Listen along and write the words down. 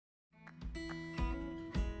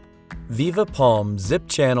VIVA Palm Zip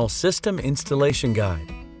Channel System Installation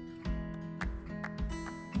Guide.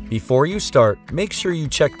 Before you start, make sure you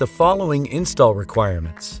check the following install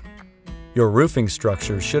requirements. Your roofing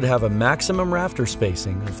structure should have a maximum rafter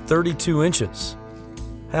spacing of 32 inches.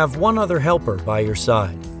 Have one other helper by your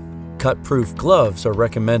side. Cut-proof gloves are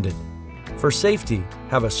recommended. For safety,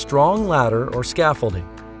 have a strong ladder or scaffolding.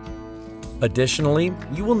 Additionally,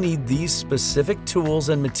 you will need these specific tools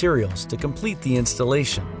and materials to complete the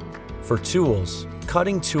installation. For tools,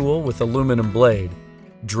 cutting tool with aluminum blade,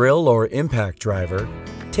 drill or impact driver,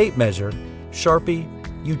 tape measure, Sharpie,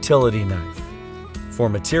 utility knife. For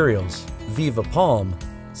materials, VIVA Palm,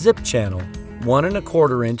 zip channel, 1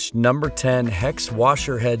 1/4 inch number 10 hex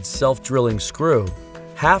washer head self-drilling screw,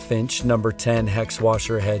 1/2 inch number 10 hex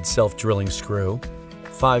washer head self-drilling screw,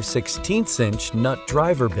 5/16 inch nut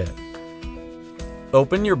driver bit.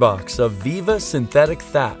 Open your box of VIVA synthetic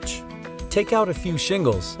thatch. Take out a few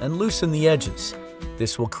shingles and loosen the edges.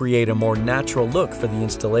 This will create a more natural look for the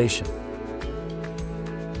installation.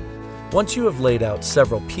 Once you have laid out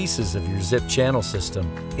several pieces of your zip channel system,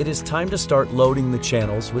 it is time to start loading the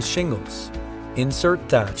channels with shingles. Insert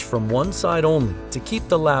thatch from one side only to keep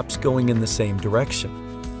the laps going in the same direction.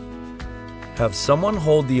 Have someone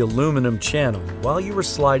hold the aluminum channel while you are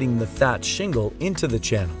sliding the thatch shingle into the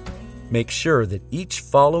channel. Make sure that each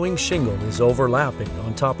following shingle is overlapping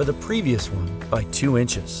on top of the previous one by 2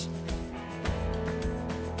 inches.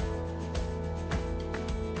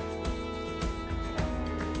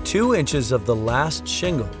 Two inches of the last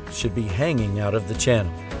shingle should be hanging out of the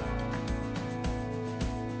channel.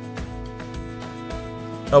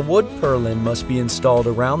 A wood purlin must be installed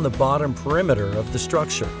around the bottom perimeter of the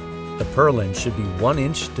structure. The purlin should be 1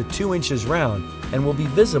 inch to 2 inches round and will be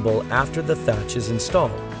visible after the thatch is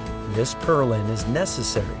installed. This purlin is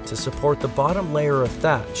necessary to support the bottom layer of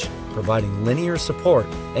thatch, providing linear support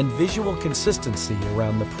and visual consistency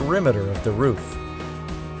around the perimeter of the roof.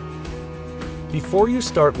 Before you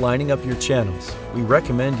start lining up your channels, we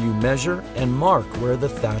recommend you measure and mark where the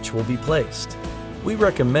thatch will be placed. We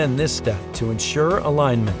recommend this step to ensure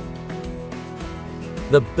alignment.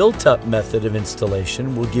 The built-up method of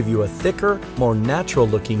installation will give you a thicker, more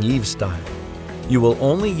natural-looking eave style. You will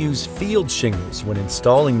only use field shingles when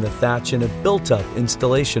installing the thatch in a built-up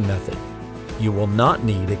installation method. You will not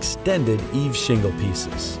need extended eave shingle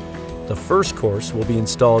pieces. The first course will be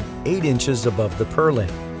installed 8 inches above the purlin.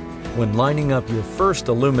 When lining up your first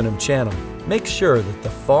aluminum channel, make sure that the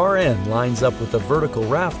far end lines up with the vertical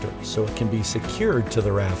rafter so it can be secured to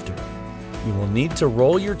the rafter. You will need to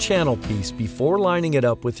roll your channel piece before lining it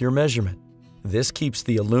up with your measurement. This keeps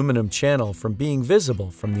the aluminum channel from being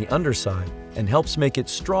visible from the underside and helps make it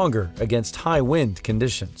stronger against high wind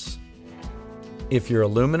conditions. If your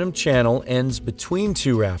aluminum channel ends between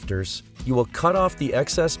two rafters, you will cut off the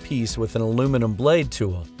excess piece with an aluminum blade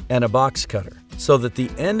tool and a box cutter so that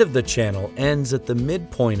the end of the channel ends at the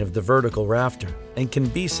midpoint of the vertical rafter and can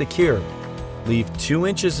be secured. Leave 2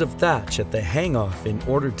 inches of thatch at the hang-off in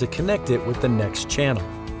order to connect it with the next channel.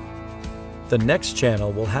 The next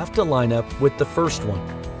channel will have to line up with the first one.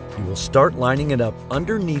 You will start lining it up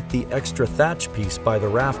underneath the extra thatch piece by the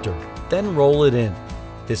rafter, then roll it in.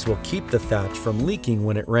 This will keep the thatch from leaking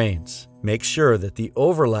when it rains. Make sure that the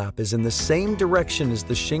overlap is in the same direction as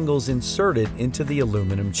the shingles inserted into the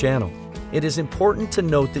aluminum channel. It is important to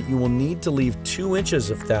note that you will need to leave 2 inches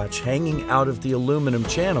of thatch hanging out of the aluminum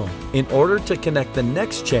channel in order to connect the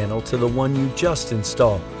next channel to the one you just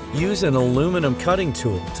installed. Use an aluminum cutting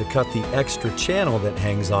tool to cut the extra channel that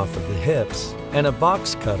hangs off of the hips and a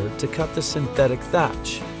box cutter to cut the synthetic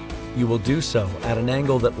thatch. You will do so at an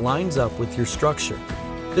angle that lines up with your structure.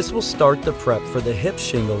 This will start the prep for the hip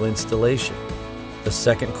shingle installation. The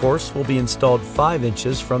second course will be installed 5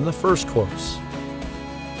 inches from the first course.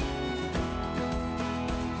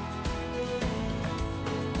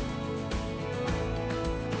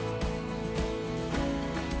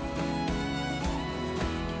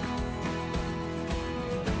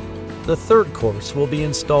 The third course will be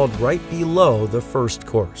installed right below the first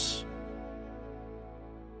course.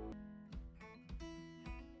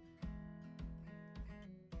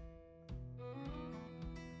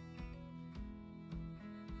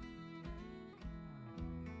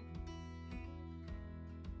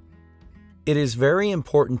 It is very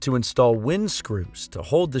important to install wind screws to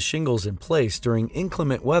hold the shingles in place during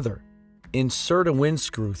inclement weather. Insert a wind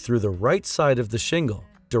screw through the right side of the shingle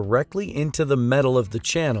directly into the metal of the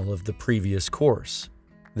channel of the previous course.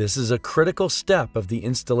 This is a critical step of the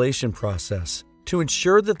installation process to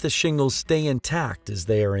ensure that the shingles stay intact as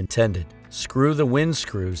they are intended. Screw the wind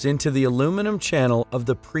screws into the aluminum channel of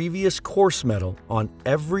the previous course metal on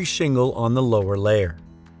every shingle on the lower layer.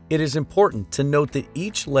 It is important to note that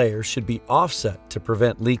each layer should be offset to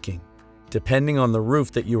prevent leaking. Depending on the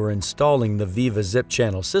roof that you are installing the VIVA zip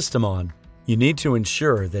channel system on, you need to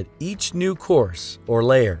ensure that each new course or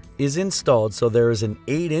layer is installed so there is an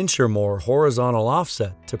 8-inch or more horizontal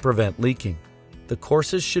offset to prevent leaking. The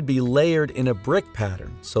courses should be layered in a brick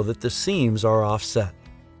pattern so that the seams are offset.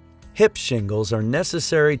 Hip shingles are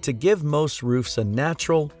necessary to give most roofs a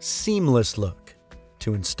natural, seamless look.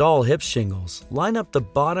 To install hip shingles, line up the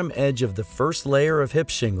bottom edge of the first layer of hip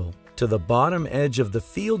shingle to the bottom edge of the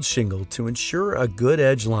field shingle to ensure a good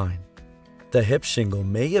edge line. The hip shingle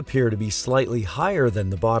may appear to be slightly higher than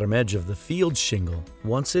the bottom edge of the field shingle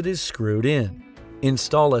once it is screwed in.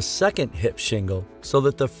 Install a second hip shingle so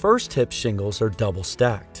that the first hip shingles are double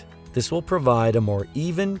stacked. This will provide a more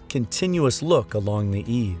even, continuous look along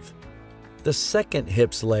the eave. The second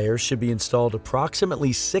hips layer should be installed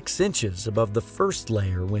approximately 6 inches above the first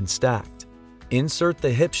layer when stacked. Insert the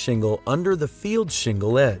hip shingle under the field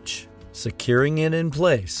shingle edge, securing it in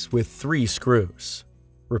place with 3 screws.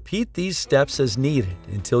 Repeat these steps as needed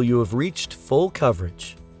until you have reached full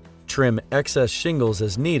coverage. Trim excess shingles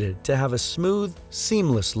as needed to have a smooth,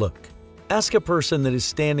 seamless look. Ask a person that is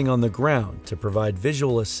standing on the ground to provide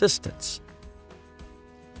visual assistance.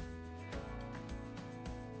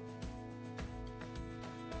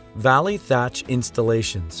 Valley thatch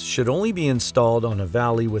installations should only be installed on a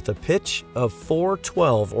valley with a pitch of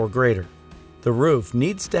 412 or greater. The roof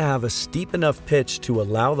needs to have a steep enough pitch to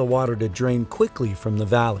allow the water to drain quickly from the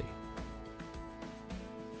valley.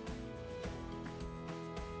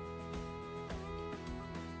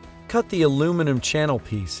 Cut the aluminum channel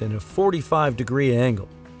piece in a 45-degree angle.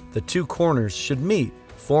 The 2 corners should meet,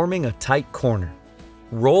 forming a tight corner.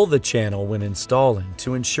 Roll the channel when installing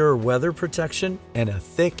to ensure weather protection and a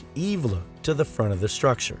thick eave look to the front of the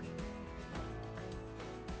structure.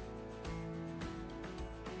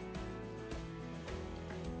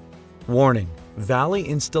 Warning: valley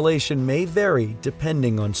installation may vary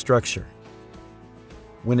depending on structure.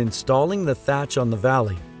 When installing the thatch on the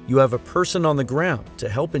valley, you have a person on the ground to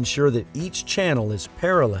help ensure that each channel is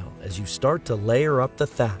parallel as you start to layer up the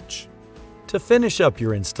thatch. To finish up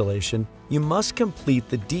your installation, you must complete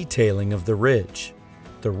the detailing of the ridge.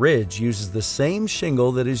 The ridge uses the same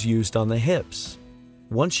shingle that is used on the hips.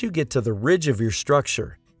 Once you get to the ridge of your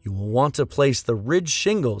structure, you will want to place the ridge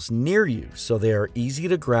shingles near you so they are easy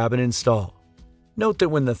to grab and install. Note that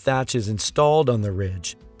when the thatch is installed on the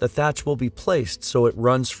ridge, the thatch will be placed so it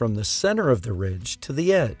runs from the center of the ridge to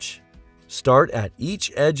the edge. Start at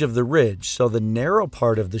each edge of the ridge so the narrow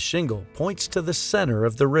part of the shingle points to the center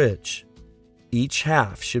of the ridge. Each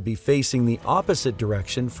half should be facing the opposite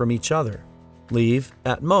direction from each other. Leave,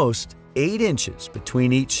 at most, 8 inches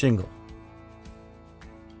between each shingle.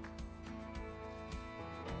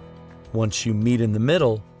 Once you meet in the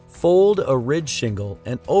middle, fold a ridge shingle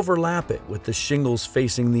and overlap it with the shingles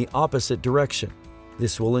facing the opposite direction.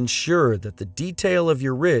 This will ensure that the detail of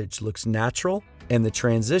your ridge looks natural and the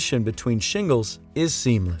transition between shingles is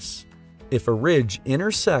seamless. If a ridge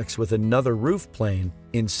intersects with another roof plane,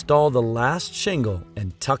 install the last shingle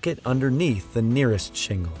and tuck it underneath the nearest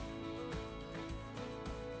shingle.